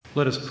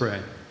Let us pray.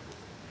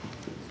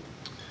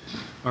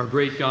 Our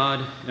great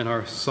God and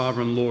our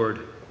sovereign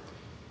Lord,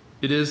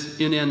 it is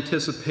in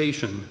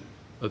anticipation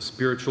of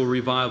spiritual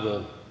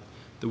revival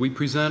that we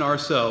present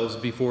ourselves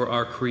before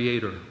our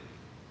Creator.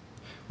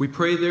 We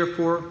pray,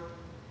 therefore,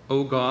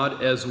 O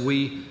God, as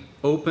we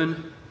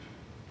open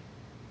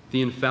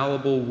the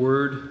infallible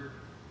word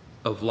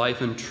of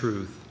life and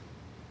truth,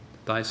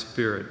 thy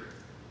Spirit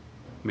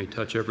may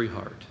touch every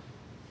heart.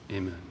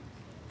 Amen.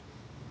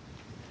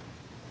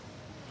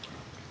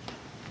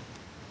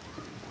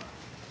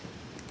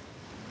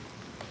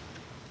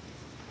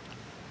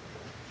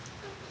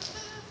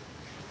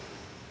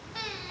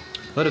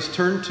 Let us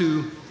turn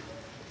to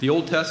the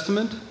Old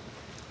Testament,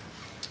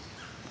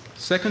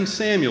 2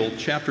 Samuel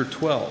chapter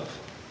 12.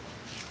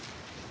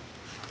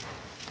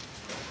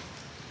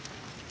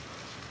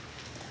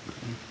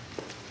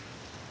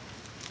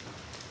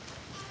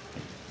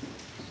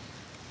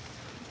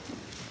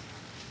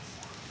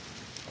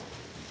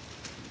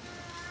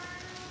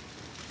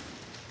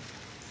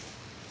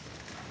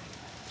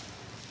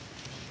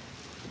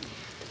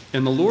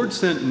 And the Lord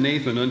sent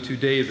Nathan unto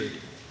David.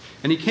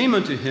 And he came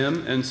unto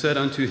him and said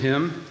unto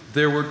him,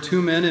 There were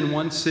 2 men in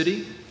one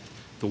city,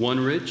 the one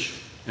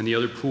rich and the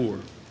other poor.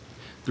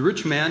 The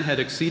rich man had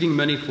exceeding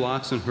many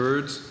flocks and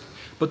herds,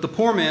 but the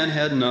poor man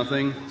had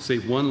nothing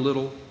save one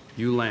little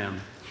ewe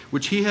lamb,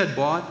 which he had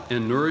bought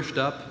and nourished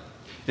up,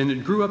 and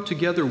it grew up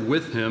together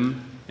with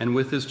him and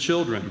with his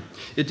children.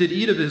 It did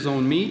eat of his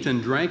own meat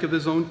and drank of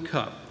his own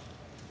cup,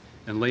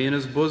 and lay in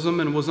his bosom,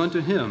 and was unto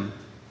him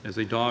as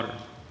a daughter.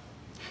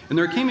 And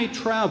there came a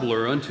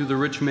traveler unto the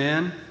rich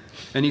man,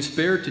 and he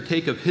spared to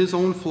take of his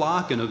own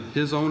flock and of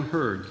his own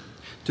herd,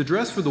 to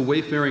dress for the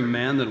wayfaring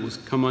man that was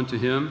come unto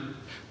him,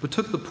 but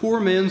took the poor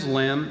man's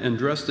lamb and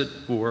dressed it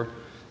for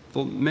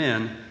the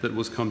man that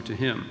was come to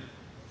him.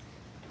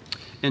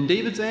 And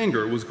David's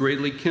anger was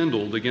greatly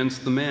kindled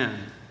against the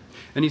man.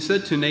 And he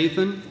said to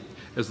Nathan,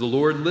 As the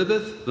Lord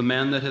liveth, the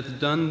man that hath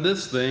done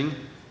this thing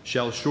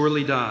shall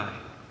surely die,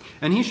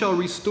 and he shall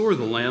restore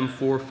the lamb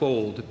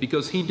fourfold,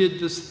 because he did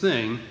this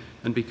thing,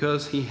 and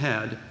because he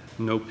had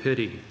no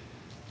pity.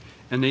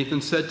 And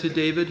Nathan said to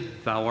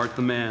David, Thou art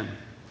the man.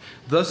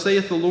 Thus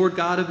saith the Lord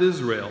God of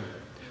Israel,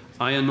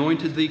 I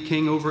anointed thee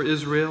king over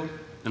Israel,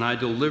 and I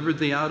delivered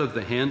thee out of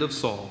the hand of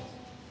Saul.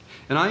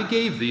 And I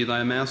gave thee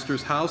thy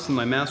master's house and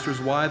thy master's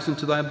wives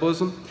into thy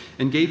bosom,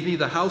 and gave thee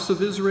the house of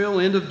Israel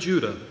and of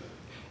Judah.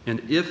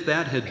 And if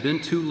that had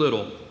been too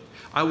little,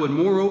 I would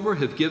moreover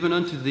have given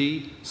unto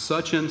thee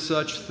such and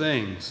such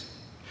things.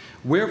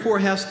 Wherefore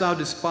hast thou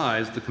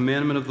despised the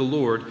commandment of the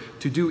Lord,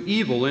 to do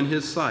evil in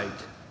his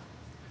sight?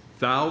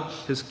 Thou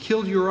hast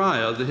killed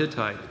Uriah the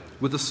Hittite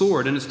with a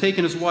sword, and hast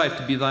taken his wife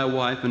to be thy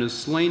wife, and hast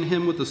slain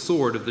him with the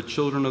sword of the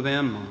children of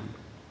Ammon.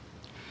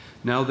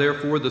 Now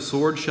therefore the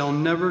sword shall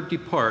never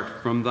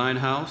depart from thine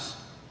house,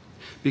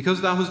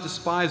 because thou hast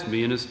despised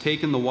me, and hast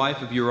taken the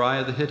wife of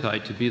Uriah the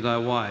Hittite to be thy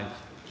wife.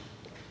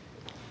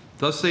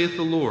 Thus saith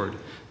the Lord,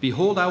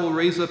 Behold, I will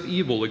raise up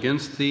evil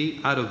against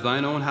thee out of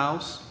thine own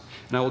house,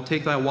 and I will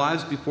take thy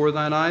wives before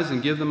thine eyes,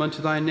 and give them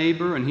unto thy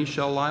neighbor, and he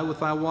shall lie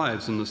with thy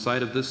wives in the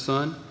sight of this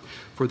sun.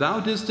 For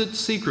thou didst it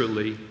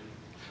secretly,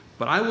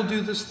 but I will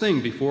do this thing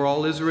before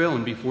all Israel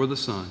and before the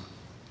sun.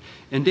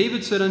 And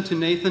David said unto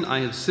Nathan,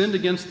 I have sinned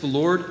against the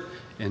Lord.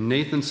 And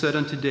Nathan said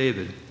unto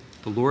David,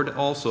 The Lord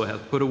also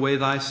hath put away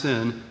thy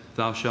sin,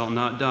 thou shalt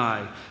not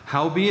die.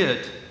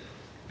 Howbeit,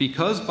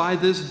 because by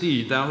this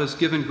deed thou hast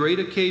given great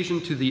occasion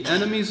to the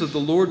enemies of the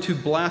Lord to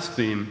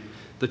blaspheme,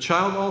 the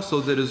child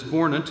also that is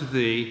born unto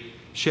thee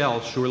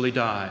shall surely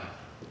die.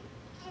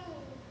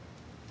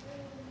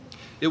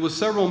 It was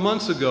several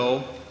months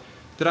ago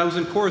that I was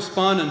in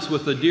correspondence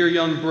with a dear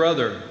young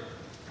brother.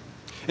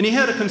 And he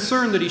had a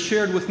concern that he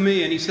shared with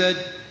me, and he said,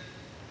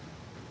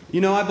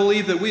 I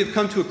believe that we have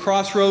come to a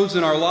crossroads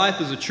in our life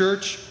as a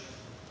church.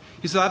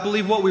 He said, I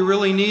believe what we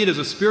really need is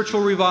a spiritual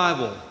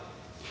revival.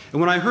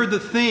 And when I heard the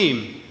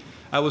theme,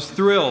 I was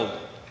thrilled,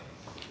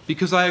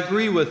 because I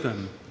agree with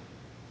him.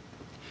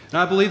 And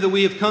I believe that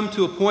we have come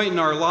to a point in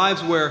our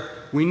lives where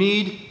we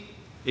need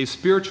a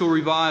spiritual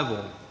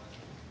revival.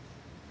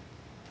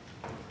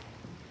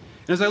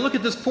 And as I look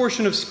at this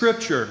portion of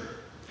Scripture,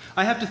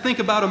 I have to think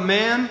about a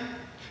man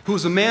who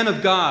was a man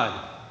of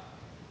God.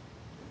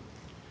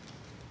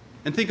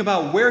 And think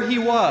about where he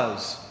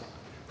was,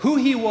 who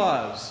he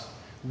was,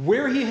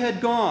 where he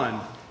had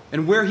gone,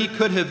 and where he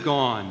could have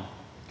gone.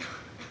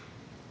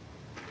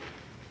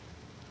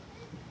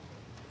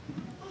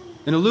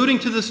 In alluding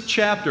to this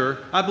chapter,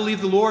 I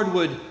believe the Lord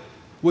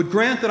would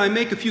grant that I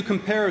make a few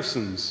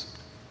comparisons.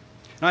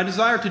 And I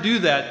desire to do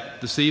that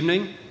this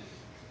evening,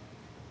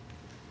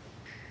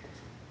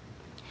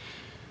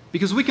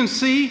 because we can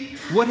see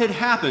what had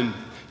happened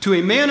to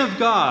a man of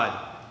God,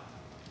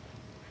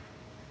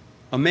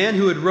 a man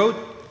who had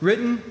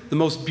written the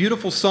most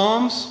beautiful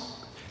psalms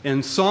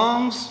and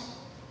songs,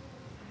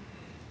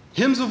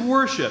 hymns of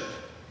worship.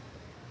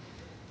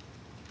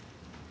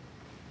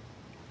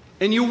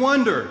 And you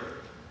wonder,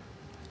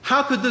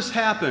 how could this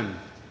happen?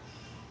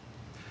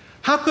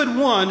 How could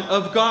one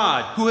of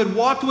God, who had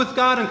walked with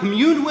God and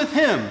communed with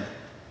Him,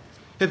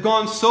 have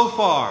gone so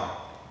far?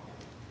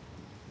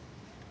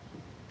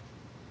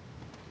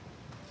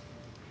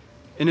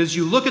 And as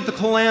you look at the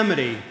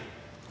calamity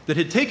that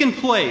had taken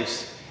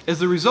place as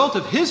the result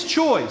of his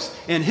choice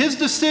and his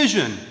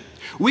decision,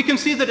 we can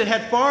see that it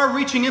had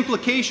far-reaching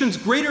implications,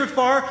 greater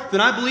far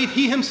than I believe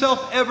he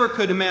himself ever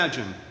could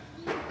imagine.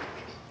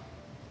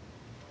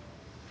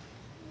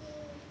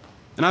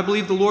 And I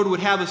believe the Lord would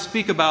have us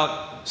speak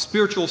about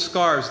spiritual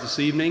scars this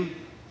evening,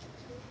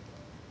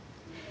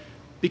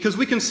 because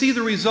we can see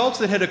the results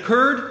that had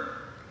occurred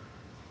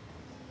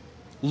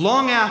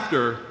long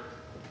after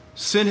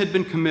sin had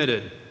been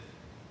committed.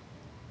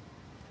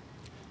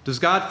 Does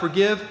God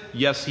forgive?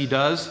 Yes, He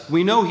does.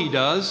 We know He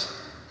does.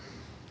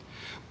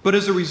 But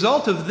as a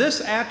result of this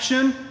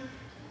action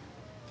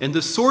and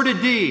this sordid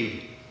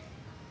deed,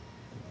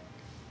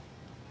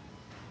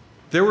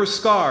 there were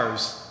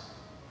scars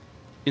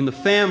in the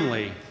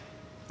family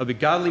of a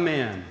godly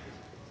man.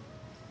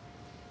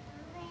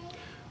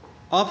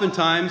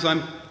 Oftentimes,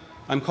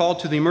 I'm called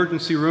to the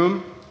emergency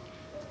room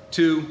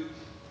to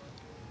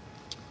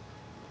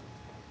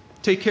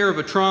take care of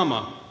a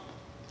trauma,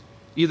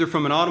 either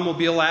from an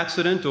automobile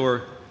accident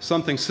or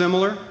something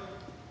similar.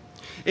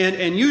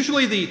 And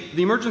usually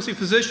the emergency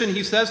physician,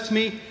 he says to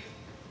me,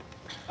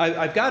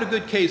 I've got a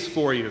good case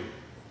for you.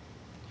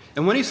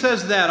 And when he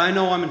says that, I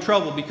know I'm in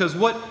trouble, because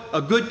what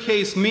a good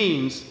case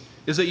means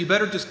is that you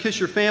better just kiss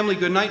your family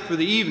goodnight for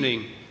the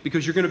evening,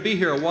 because you're going to be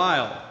here a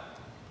while.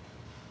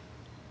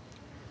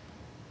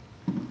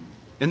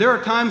 And there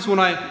are times when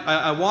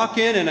I walk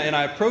in and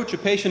I approach a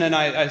patient and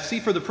I see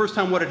for the first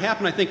time what had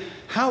happened. I think,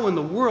 how in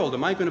the world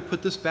am I going to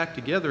put this back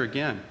together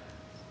again?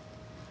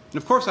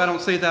 And of course I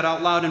don't say that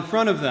out loud in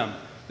front of them.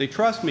 They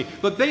trust me.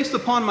 But based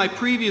upon my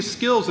previous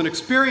skills and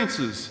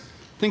experiences,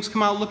 things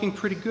come out looking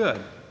pretty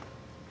good.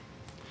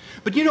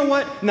 But you know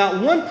what?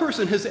 Not one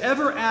person has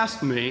ever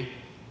asked me,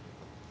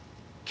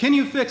 can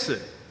you fix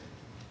it?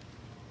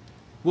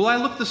 Will I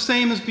look the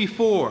same as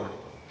before?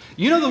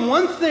 You know, the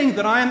one thing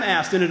that I am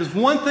asked, and it is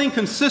one thing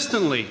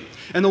consistently,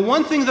 and the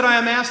one thing that I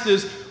am asked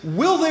is,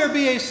 will there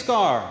be a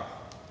scar?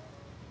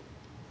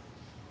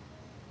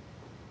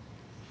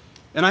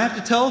 And I have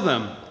to tell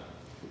them,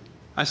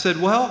 I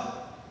said,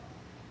 well,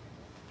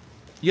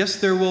 yes,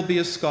 there will be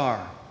a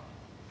scar.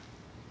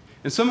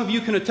 And some of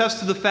you can attest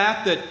to the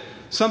fact that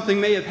something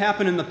may have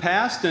happened in the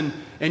past, and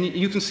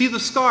you can see the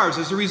scars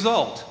as a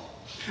result.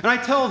 And I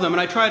tell them,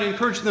 and I try to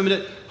encourage them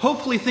that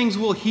hopefully things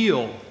will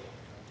heal.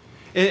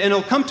 And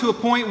it'll come to a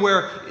point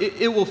where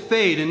it will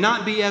fade and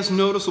not be as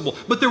noticeable.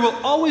 But there will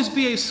always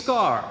be a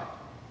scar.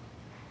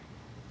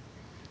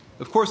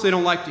 Of course, they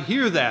don't like to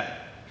hear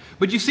that.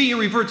 But you see, it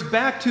reverts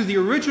back to the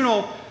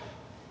original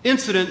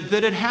incident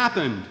that had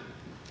happened.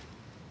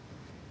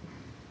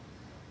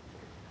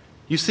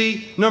 You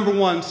see, number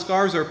one,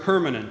 scars are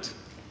permanent.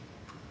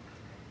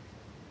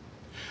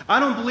 I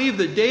don't believe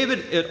that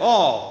David at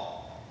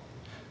all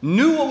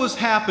knew what was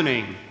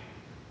happening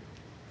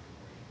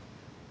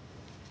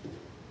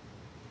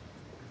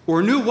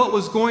or knew what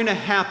was going to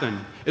happen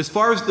as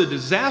far as the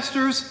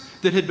disasters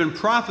that had been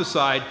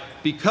prophesied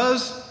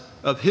because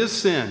of his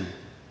sin.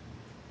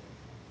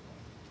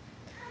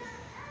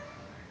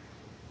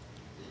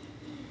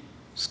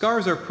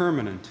 Scars are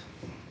permanent.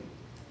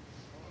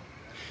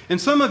 And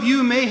some of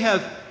you may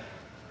have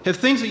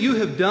things that you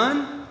have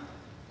done,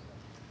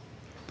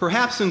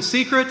 perhaps in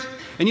secret,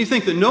 and you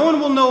think that no one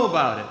will know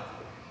about it.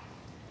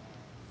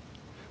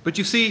 But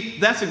you see,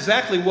 that's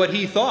exactly what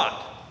he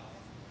thought.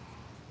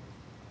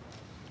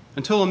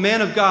 Until a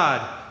man of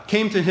God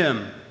came to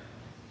him.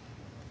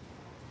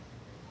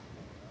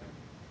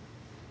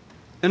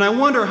 And I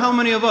wonder how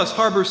many of us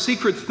harbor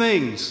secret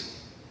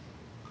things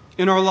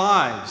in our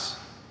lives.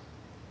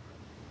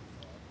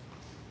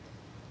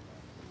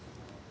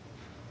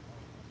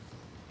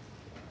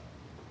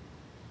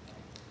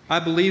 I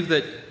believe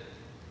that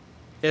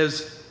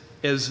as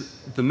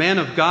the man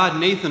of God,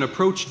 Nathan,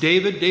 approached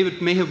David,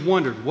 David may have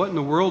wondered, what in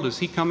the world is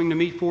he coming to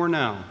me for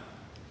now?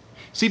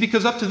 See,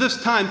 because up to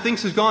this time,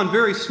 things have gone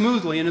very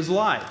smoothly in his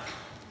life.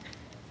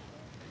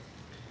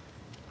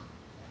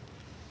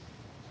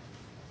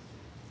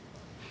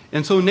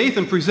 And so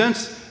Nathan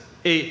presents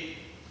a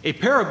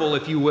parable,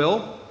 if you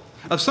will,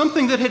 of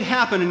something that had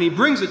happened, and he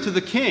brings it to the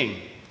king.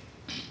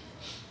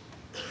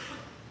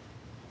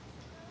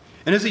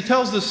 And as he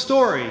tells this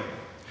story,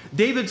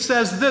 David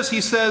says this,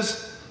 he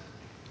says,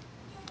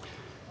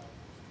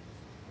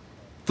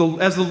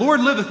 as the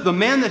Lord liveth, the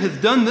man that hath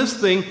done this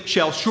thing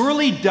shall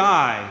surely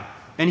die,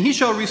 and he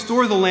shall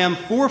restore the lamb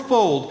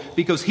fourfold,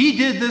 because he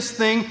did this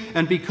thing,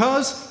 and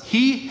because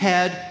he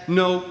had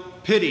no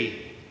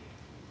pity.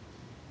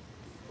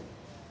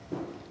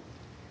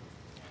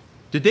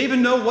 Did David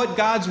know what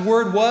God's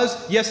word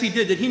was? Yes, he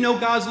did. Did he know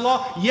God's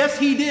law? Yes,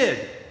 he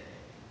did.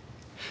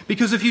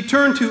 Because if you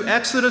turn to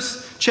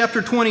Exodus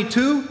chapter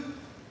 22,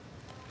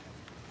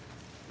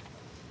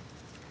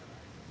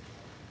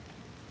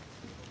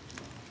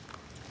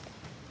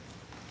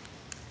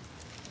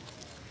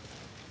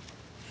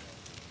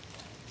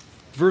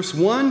 verse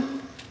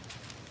 1,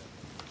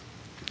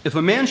 If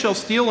a man shall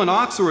steal an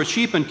ox or a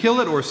sheep and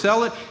kill it or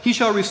sell it, he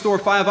shall restore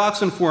 5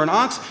 oxen for an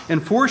ox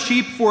and 4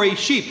 sheep for a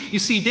sheep. You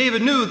see,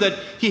 David knew that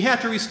he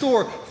had to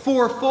restore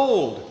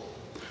fourfold.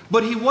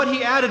 But what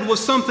he added was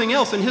something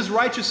else. In his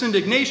righteous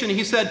indignation,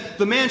 he said,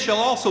 the man shall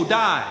also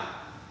die.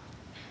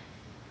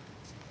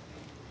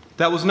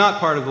 That was not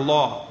part of the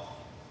law.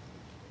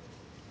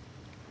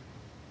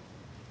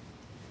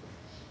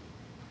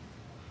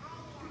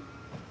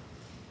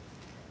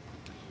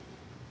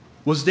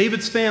 Was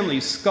David's family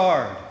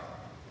scarred?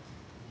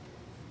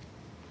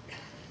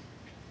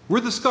 Were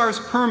the scars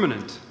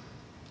permanent?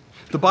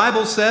 The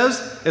Bible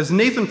says, as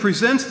Nathan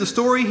presents the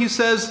story, he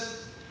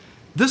says,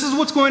 this is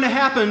what's going to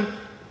happen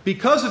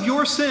because of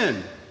your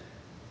sin.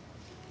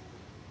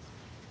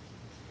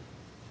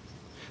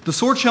 The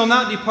sword shall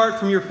not depart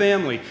from your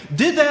family.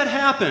 Did that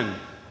happen?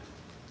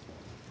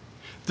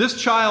 This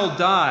child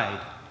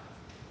died.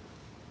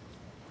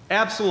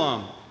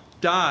 Absalom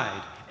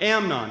died.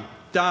 Amnon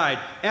died.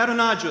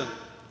 Adonijah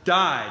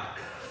died.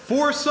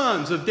 4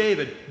 sons of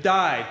David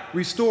died,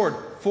 restored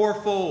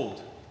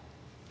fourfold.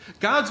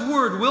 God's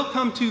word will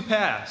come to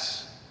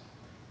pass.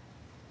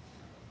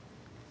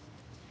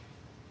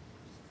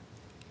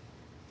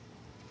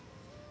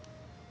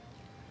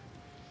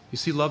 You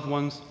see, loved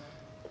ones,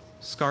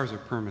 scars are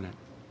permanent.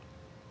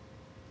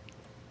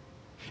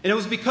 And it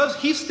was because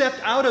he stepped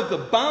out of the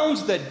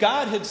bounds that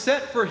God had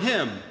set for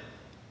him.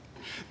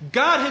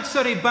 God had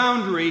set a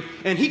boundary,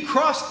 and he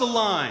crossed the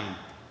line.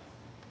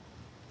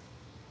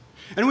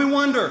 And we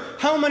wonder,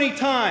 how many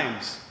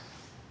times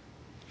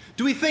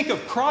do we think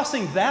of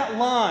crossing that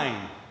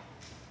line,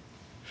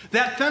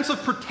 that fence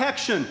of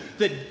protection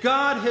that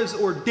God has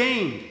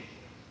ordained,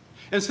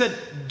 and said,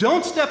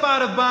 don't step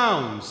out of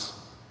bounds?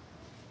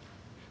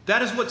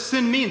 That is what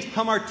sin means,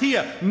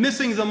 hamartia,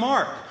 missing the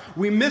mark.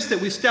 We missed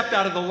it. We stepped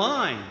out of the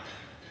line.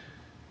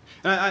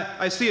 And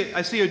I see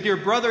a dear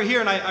brother here,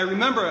 and I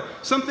remember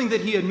something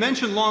that he had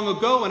mentioned long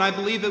ago, and I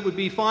believe it would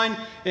be fine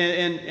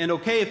and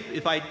okay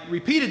if I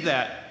repeated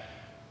that.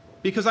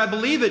 Because I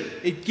believe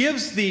it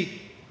gives the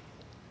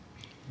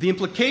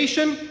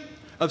implication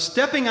of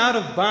stepping out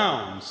of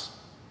bounds,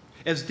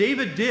 as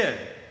David did,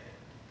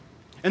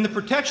 and the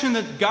protection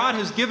that God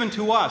has given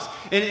to us.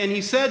 And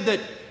he said that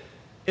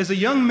as a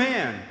young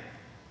man,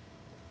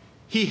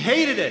 he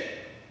hated it.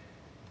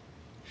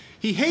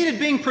 He hated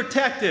being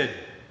protected.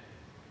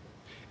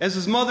 As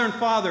his mother and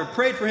father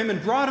prayed for him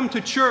and brought him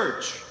to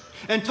church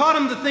and taught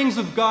him the things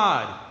of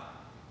God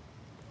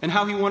and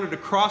how he wanted to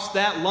cross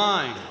that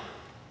line.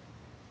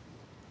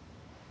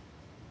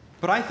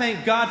 But I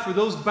thank God for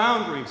those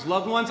boundaries,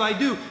 loved ones, I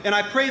do. And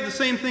I pray the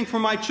same thing for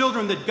my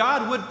children, that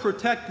God would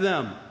protect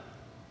them.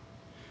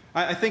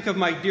 I think of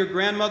my dear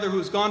grandmother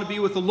who's gone to be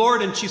with the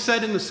Lord, and she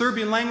said in the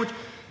Serbian language,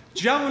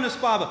 Đavo ne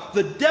spava,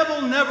 the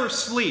devil never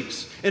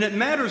sleeps, and it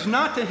matters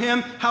not to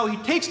him how he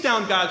takes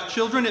down God's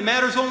children, it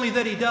matters only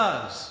that he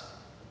does.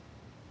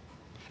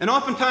 And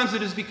oftentimes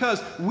it is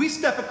because we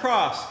step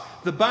across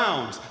the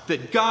bounds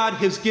that God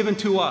has given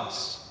to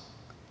us.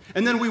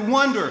 And then we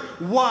wonder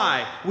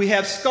why we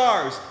have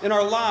scars in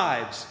our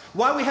lives,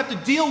 why we have to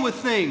deal with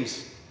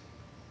things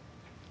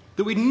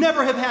that we'd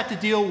never have had to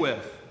deal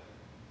with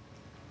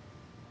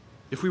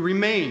if we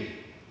remain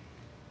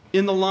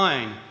in the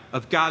line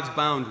of God's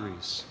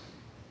boundaries.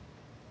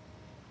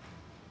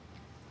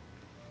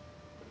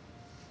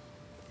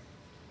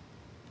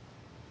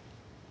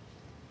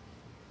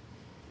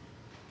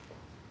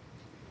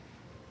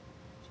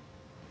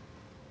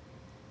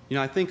 You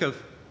know, I think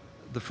of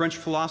the French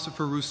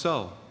philosopher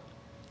Rousseau,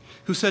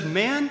 who said,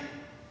 man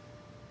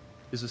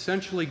is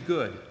essentially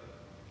good.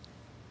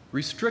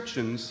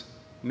 Restrictions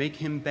make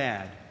him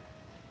bad.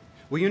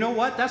 Well, you know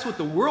what? That's what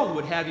the world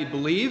would have you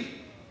believe.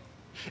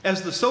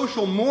 As the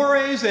social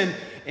mores and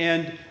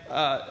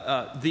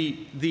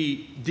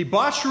the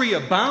debauchery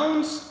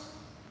abounds,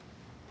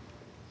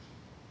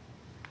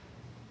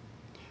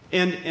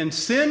 and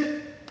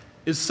sin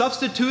is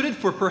substituted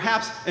for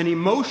perhaps an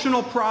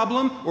emotional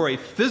problem or a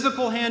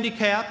physical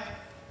handicap,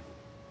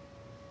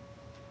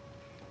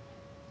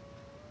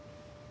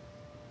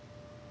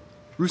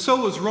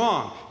 Rousseau was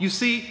wrong. You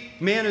see,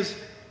 man is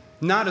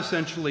not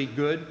essentially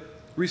good.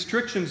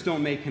 Restrictions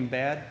don't make him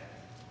bad.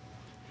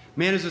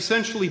 Man is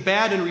essentially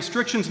bad, and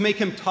restrictions make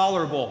him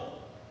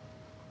tolerable.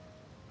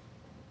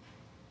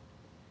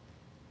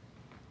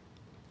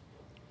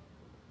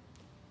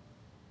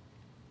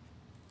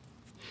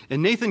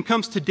 And Nathan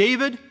comes to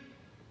David,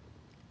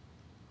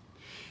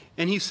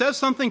 and he says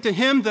something to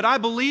him that I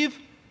believe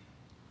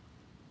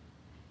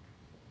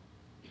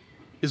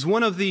is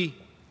one of the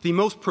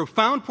most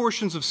profound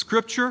portions of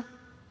Scripture.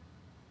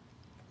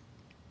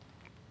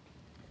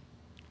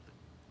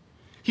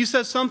 He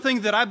says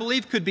something that I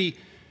believe could be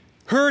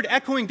heard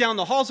echoing down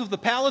the halls of the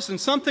palace, and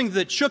something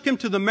that shook him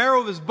to the marrow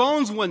of his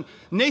bones when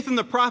Nathan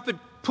the prophet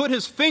put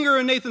his finger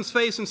in Nathan's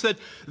face and said,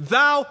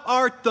 "Thou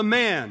art the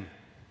man."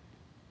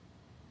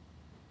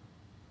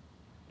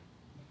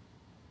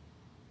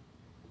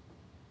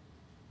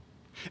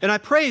 And I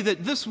pray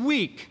that this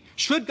week,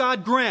 should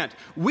God grant,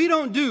 we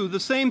don't do the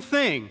same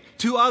thing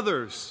to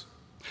others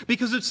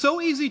Because it's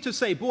so easy to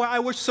say, boy, I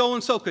wish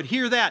so-and-so could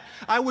hear that.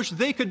 I wish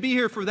they could be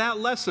here for that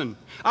lesson.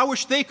 I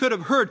wish they could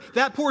have heard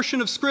that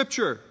portion of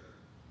Scripture.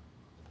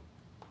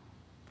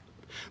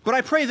 But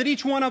I pray that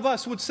each one of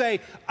us would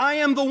say, I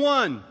am the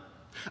one.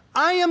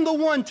 I am the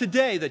one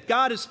today that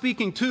God is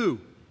speaking to.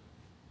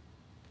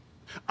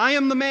 I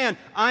am the man,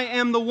 I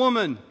am the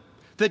woman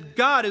that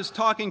God is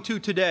talking to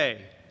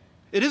today.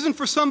 It isn't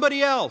for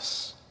somebody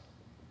else.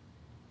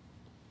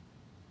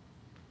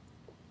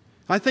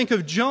 I think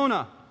of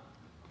Jonah.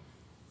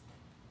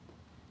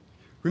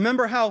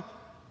 Remember how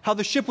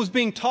the ship was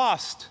being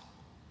tossed?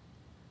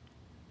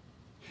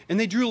 And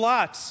they drew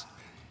lots.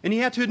 And he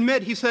had to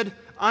admit, he said,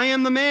 I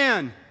am the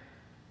man.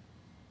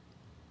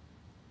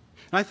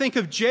 And I think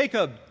of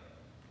Jacob.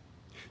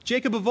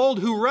 Jacob of old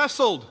who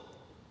wrestled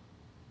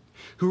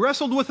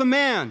with a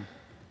man.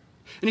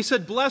 And he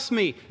said, bless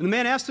me. And the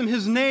man asked him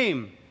his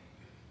name.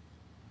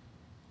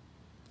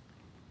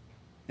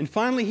 And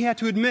finally he had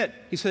to admit,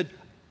 he said,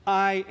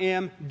 I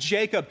am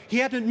Jacob. He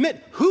had to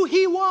admit who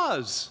he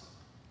was.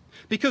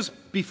 Because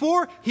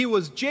before he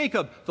was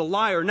Jacob, the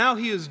liar. Now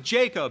he is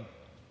Jacob,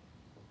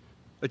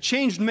 a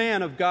changed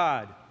man of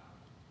God.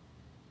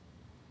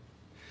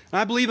 And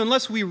I believe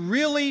unless we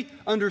really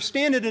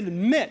understand it and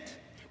admit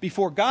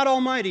before God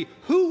Almighty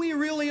who we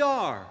really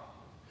are,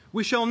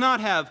 we shall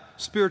not have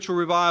spiritual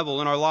revival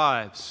in our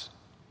lives.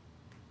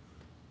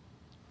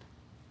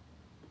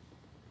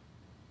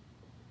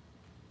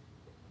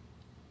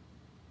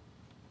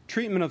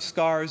 Treatment of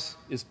scars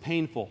is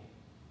painful.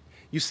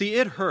 You see,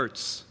 it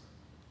hurts.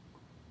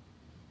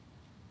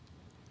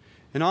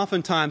 And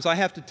oftentimes I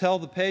have to tell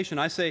the patient,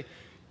 I say,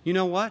 you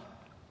know what?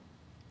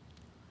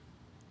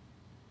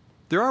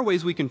 There are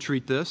ways we can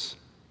treat this.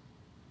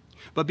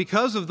 But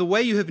because of the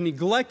way you have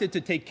neglected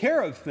to take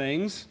care of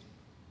things,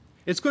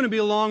 it's going to be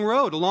a long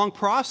road, a long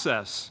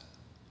process.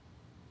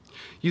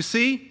 You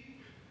see,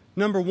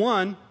 number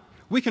one,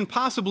 we can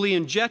possibly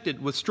inject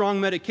it with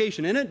strong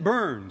medication, and it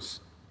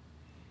burns.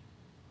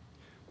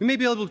 We may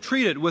be able to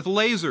treat it with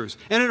lasers,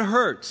 and it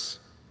hurts.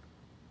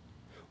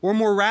 Or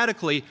more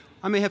radically,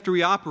 I may have to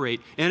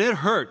reoperate, and it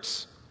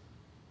hurts.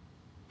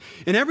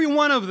 And every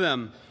one of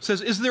them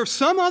says, is there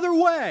some other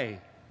way?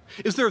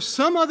 Is there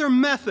some other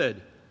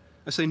method?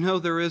 I say, no,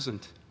 there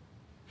isn't.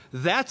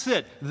 That's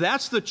it.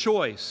 That's the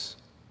choice.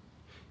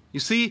 You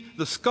see,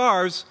 the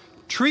scars,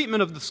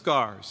 treatment of the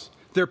scars,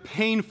 they're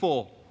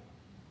painful.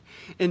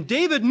 And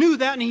David knew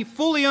that, and he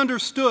fully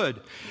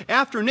understood.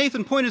 After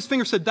Nathan pointed his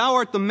finger and said, thou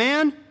art the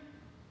man,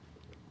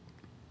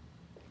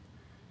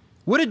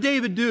 what did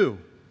David do?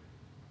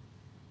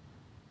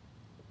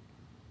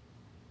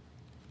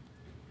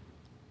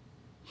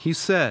 He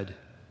said,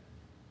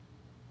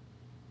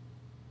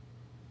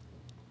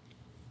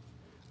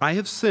 I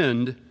have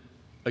sinned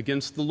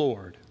against the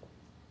Lord.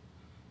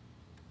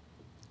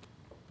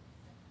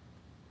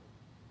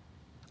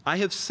 I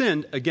have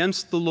sinned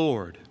against the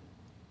Lord.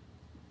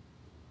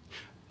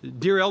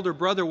 Dear elder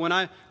brother, when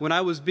I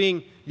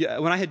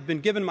had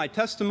been given my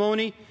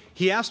testimony,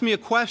 he asked me a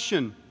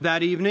question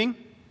that evening.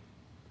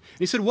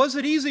 He said, was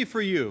it easy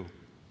for you?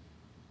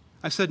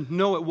 I said,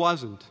 no, it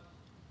wasn't.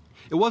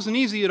 It wasn't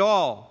easy at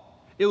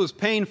all. It was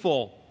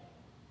painful.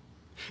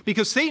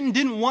 Because Satan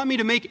didn't want me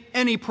to make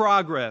any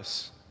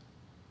progress.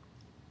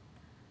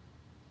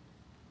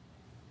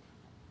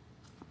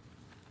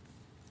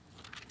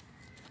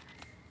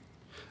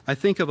 I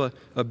think of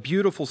a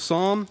beautiful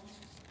psalm.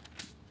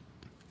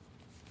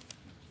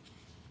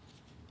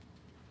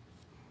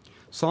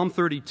 Psalm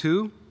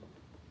 32.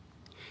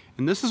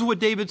 And this is what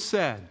David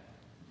said.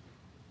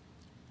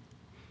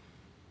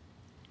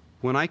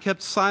 When I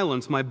kept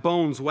silence, my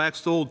bones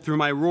waxed old through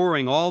my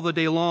roaring all the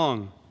day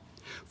long.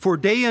 For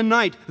day and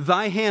night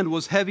thy hand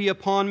was heavy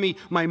upon me.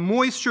 My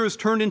moisture is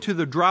turned into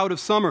the drought of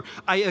summer.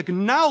 I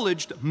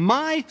acknowledged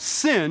my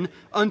sin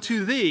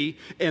unto thee,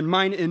 and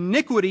mine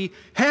iniquity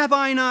have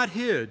I not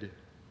hid.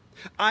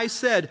 I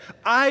said,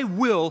 I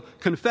will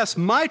confess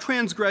my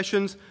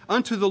transgressions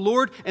unto the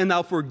Lord, and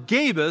thou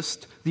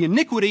forgavest the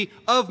iniquity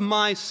of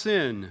my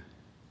sin.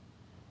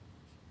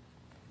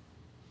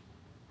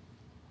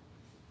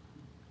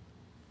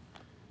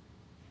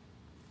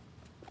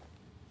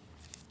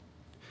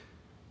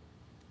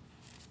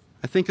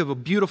 I think of a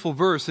beautiful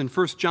verse in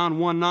 1 John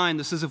 1:9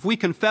 that says, if we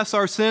confess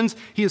our sins,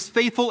 he is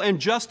faithful and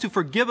just to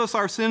forgive us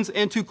our sins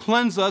and to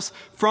cleanse us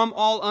from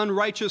all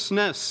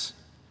unrighteousness.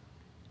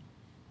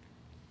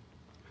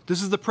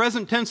 This is the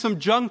present tense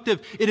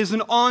subjunctive. It is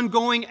an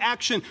ongoing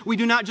action. We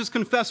do not just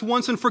confess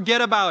once and forget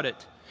about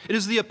it. It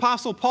is the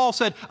Apostle Paul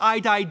said, I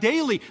die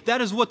daily.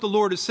 That is what the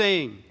Lord is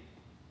saying.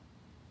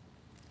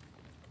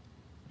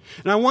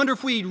 And I wonder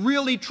if we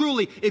really,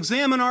 truly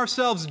examine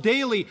ourselves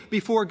daily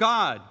before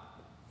God.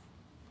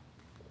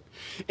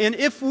 And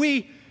if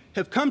we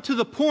have come to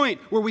the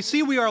point where we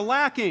see we are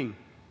lacking,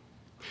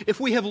 if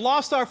we have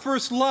lost our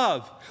first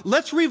love,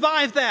 let's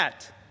revive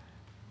that.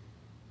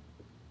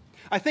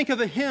 I think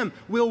of a hymn,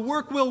 we'll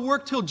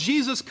work till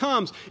Jesus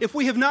comes. If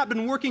we have not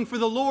been working for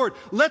the Lord,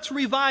 let's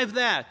revive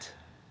that.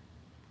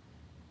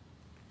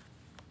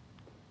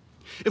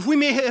 If we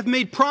may have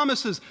made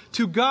promises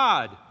to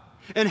God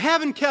and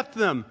haven't kept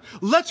them,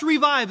 let's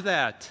revive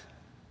that.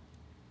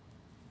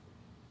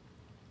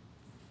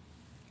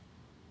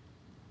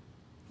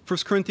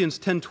 1 Corinthians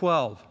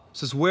 10:12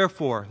 says,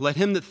 "Wherefore, let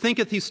him that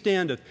thinketh he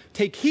standeth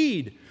take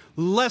heed,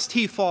 lest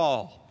he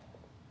fall."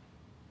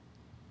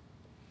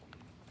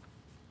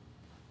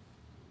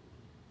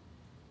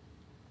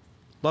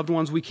 Loved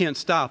ones, we can't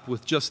stop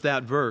with just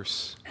that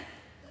verse.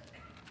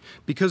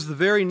 Because the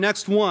very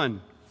next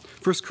one,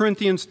 1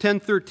 Corinthians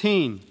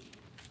 10:13,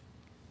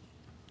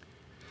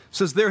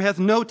 says, "There hath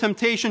no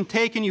temptation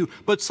taken you,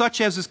 but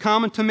such as is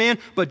common to man.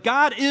 But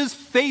God is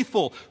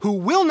faithful, who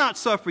will not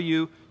suffer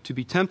you to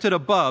be tempted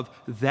above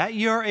that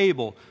ye are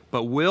able,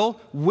 but will,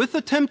 with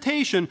the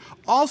temptation,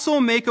 also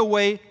make a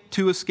way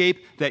to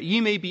escape, that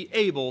ye may be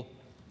able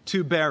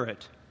to bear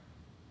it."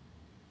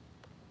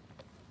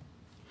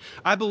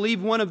 I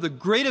believe one of the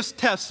greatest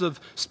tests of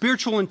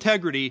spiritual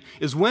integrity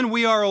is when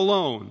we are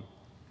alone.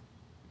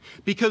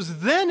 Because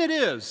then it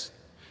is,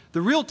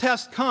 the real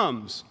test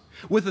comes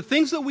with the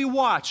things that we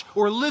watch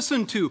or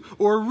listen to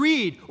or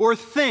read or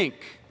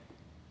think.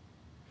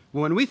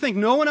 When we think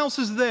no one else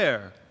is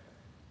there.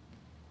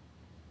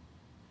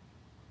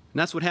 And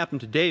that's what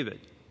happened to David.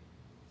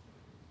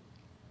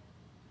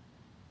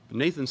 But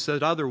Nathan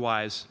said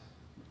otherwise.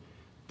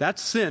 That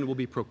sin will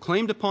be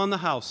proclaimed upon the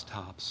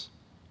housetops.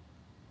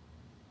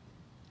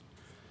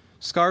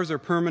 Scars are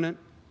permanent.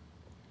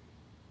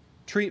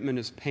 Treatment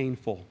is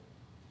painful.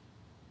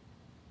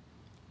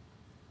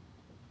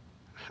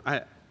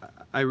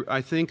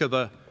 I think of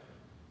a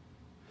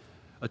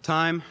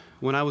time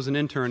when I was an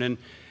intern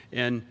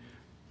and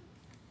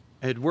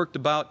I had worked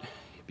about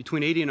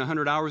between 80 and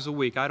 100 hours a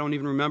week. I don't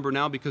even remember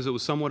now because it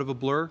was somewhat of a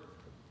blur.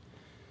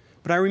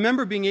 But I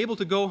remember being able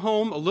to go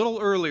home a little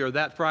earlier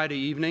that Friday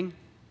evening.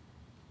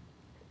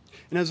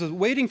 And as I was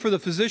waiting for the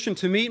physician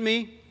to meet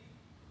me,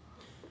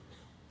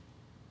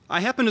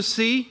 I happened to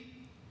see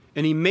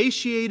an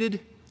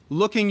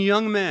emaciated-looking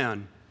young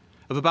man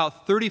of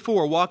about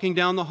 34 walking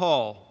down the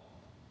hall.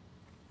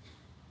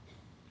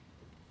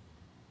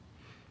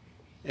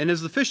 And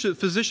as the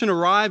physician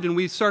arrived and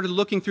we started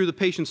looking through the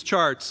patient's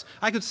charts,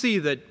 I could see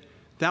that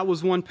that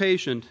was one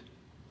patient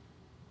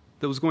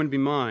that was going to be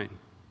mine.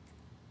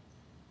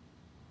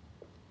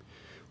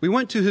 We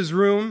went to his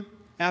room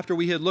after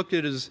we had looked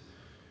at his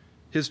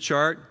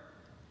chart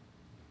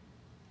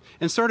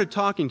and started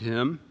talking to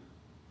him.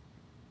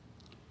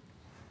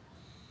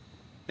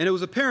 And it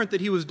was apparent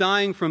that he was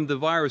dying from the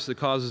virus that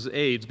causes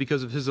AIDS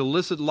because of his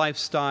illicit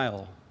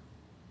lifestyle.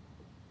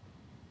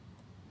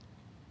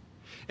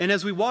 And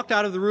as we walked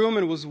out of the room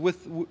and was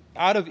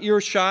out of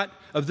earshot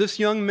of this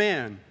young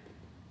man,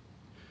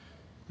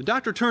 the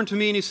doctor turned to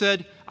me and he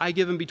said, "I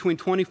give him between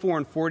 24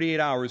 and 48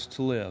 hours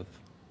to live."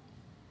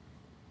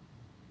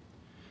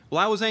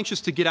 Well, I was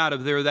anxious to get out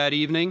of there that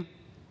evening.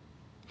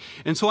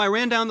 And so I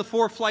ran down the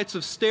 4 flights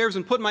of stairs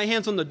and put my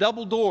hands on the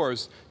double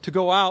doors to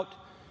go out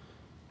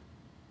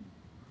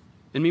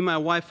and meet my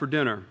wife for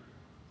dinner.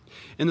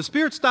 And the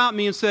Spirit stopped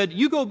me and said,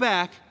 "You go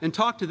back and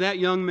talk to that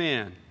young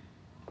man."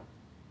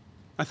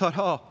 I thought,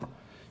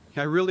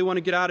 I really want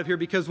to get out of here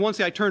because once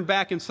I turn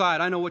back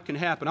inside, I know what can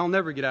happen. I'll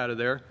never get out of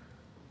there.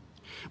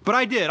 But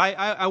I did.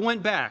 I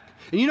went back.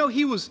 And you know,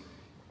 he was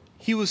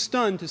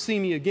stunned to see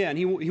me again.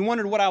 He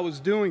wondered what I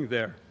was doing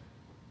there.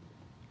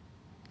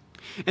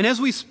 And as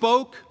we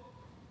spoke,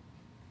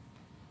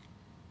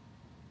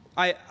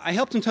 I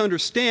helped him to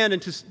understand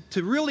and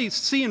to really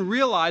see and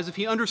realize if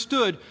he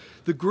understood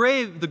the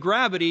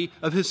gravity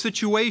of his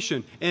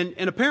situation. And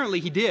apparently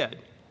he did.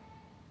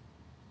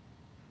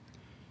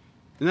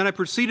 And then I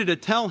proceeded to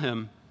tell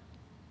him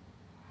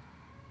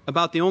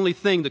about the only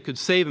thing that could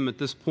save him at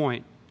this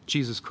point,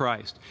 Jesus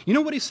Christ. You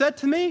know what he said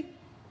to me?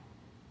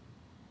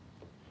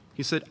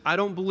 He said, "I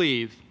don't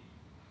believe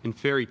in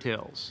fairy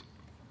tales."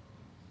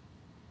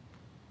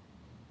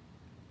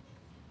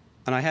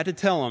 And I had to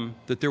tell him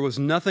that there was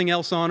nothing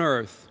else on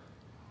earth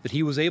that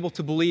he was able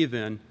to believe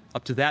in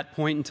up to that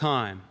point in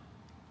time.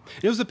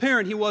 It was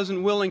apparent he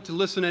wasn't willing to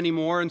listen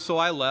anymore, and so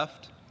I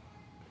left.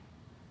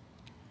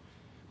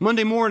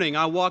 Monday morning,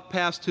 I walked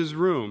past his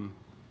room,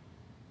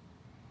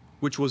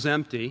 which was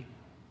empty,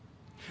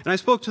 and I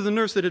spoke to the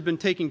nurse that had been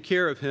taking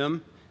care of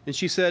him, and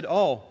she said,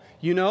 "Oh,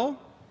 you know,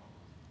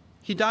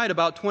 he died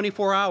about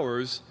 24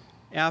 hours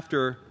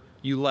after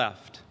you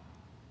left."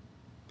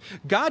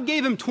 God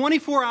gave him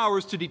 24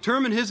 hours to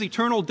determine his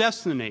eternal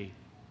destiny.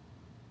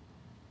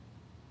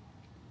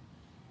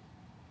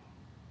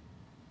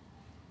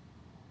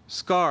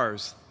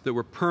 Scars that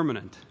were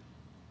permanent.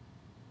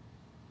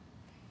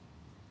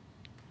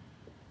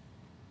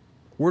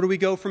 Where do we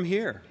go from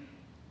here?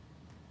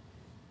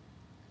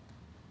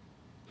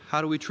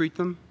 How do we treat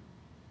them?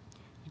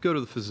 You go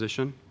to the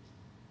physician.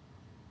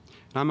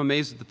 And I'm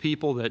amazed at the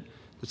people that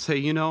say,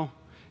 you know,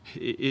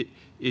 it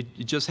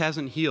just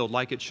hasn't healed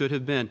like it should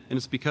have been. And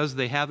it's because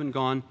they haven't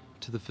gone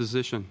to the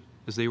physician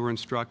as they were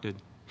instructed.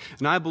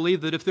 And I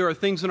believe that if there are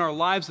things in our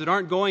lives that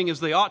aren't going as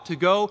they ought to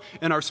go,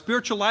 and our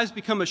spiritual lives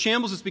become a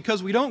shambles, it's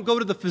because we don't go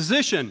to the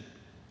physician.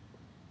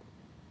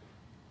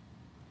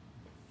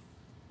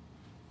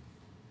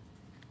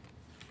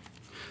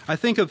 I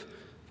think of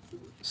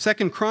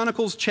 2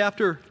 Chronicles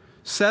chapter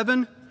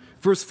 7,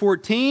 verse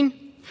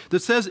 14,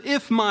 that says,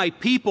 "If my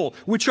people,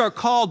 which are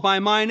called by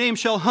my name,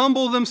 shall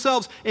humble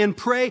themselves and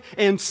pray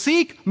and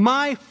seek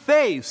my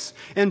face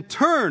and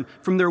turn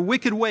from their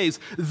wicked ways,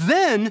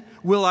 then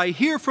will I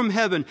hear from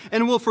heaven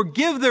and will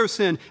forgive their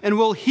sin and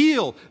will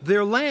heal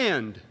their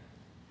land."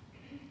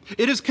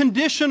 It is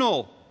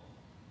conditional.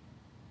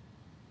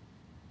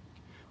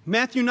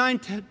 Matthew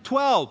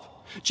 9:12,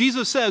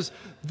 Jesus says,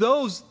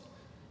 those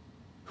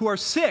who are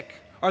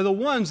sick are the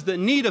ones that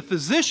need a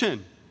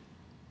physician.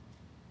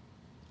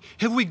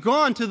 Have we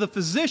gone to the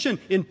physician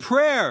in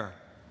prayer?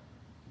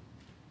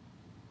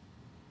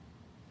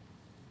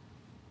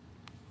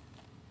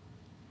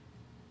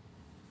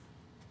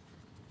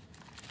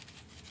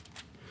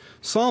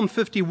 Psalm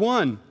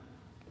 51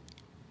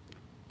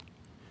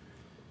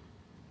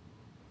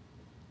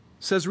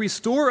 says,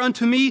 "Restore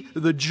unto me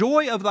the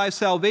joy of thy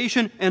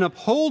salvation and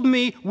uphold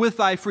me with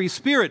thy free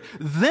spirit.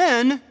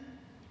 Then,"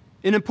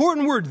 an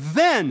important word,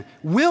 "then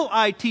will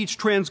I teach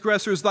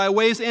transgressors thy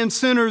ways, and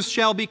sinners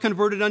shall be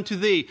converted unto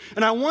thee."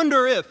 And I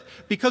wonder if,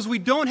 because we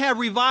don't have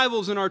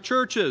revivals in our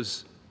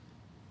churches,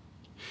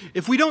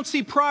 if we don't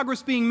see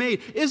progress being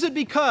made, is it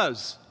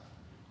because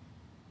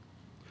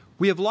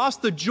we have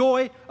lost the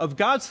joy of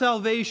God's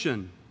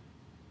salvation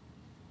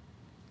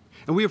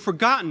and we have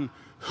forgotten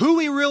who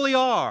we really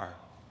are?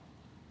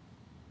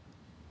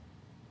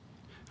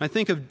 I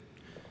think of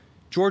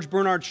George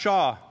Bernard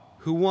Shaw,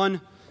 who won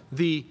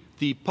the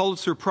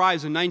Pulitzer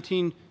Prize in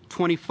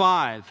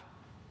 1925.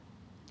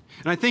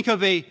 And I think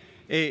of a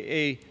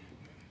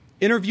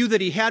interview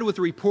that he had with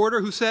a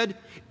reporter who said,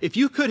 "If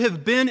you could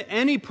have been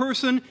any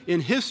person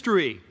in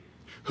history,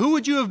 who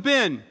would you have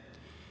been?"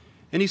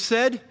 And he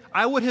said,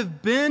 "I would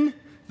have been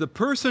the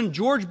person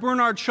George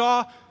Bernard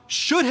Shaw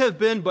should have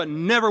been but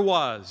never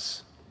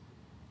was."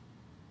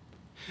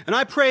 And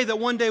I pray that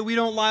one day we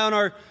don't lie on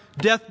our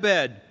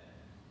deathbed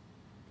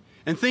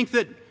and think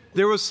that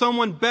there was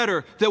someone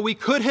better that we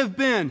could have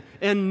been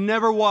and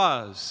never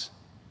was.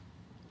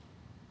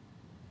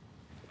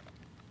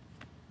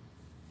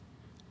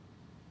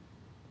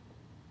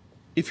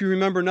 If you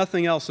remember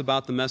nothing else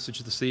about the message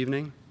this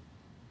evening,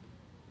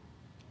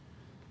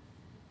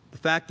 the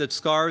fact that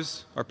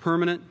scars are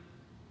permanent,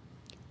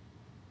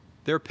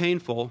 they're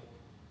painful,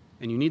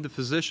 and you need the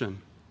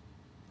physician,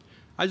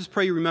 I just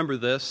pray you remember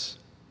this,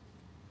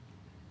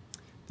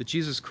 that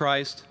Jesus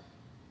Christ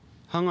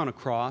hung on a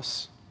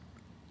cross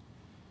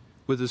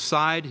with his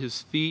side,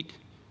 his feet,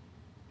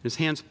 his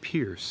hands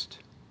pierced.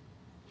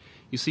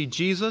 You see,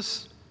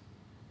 Jesus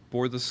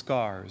bore the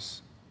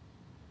scars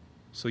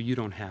so you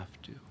don't have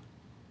to.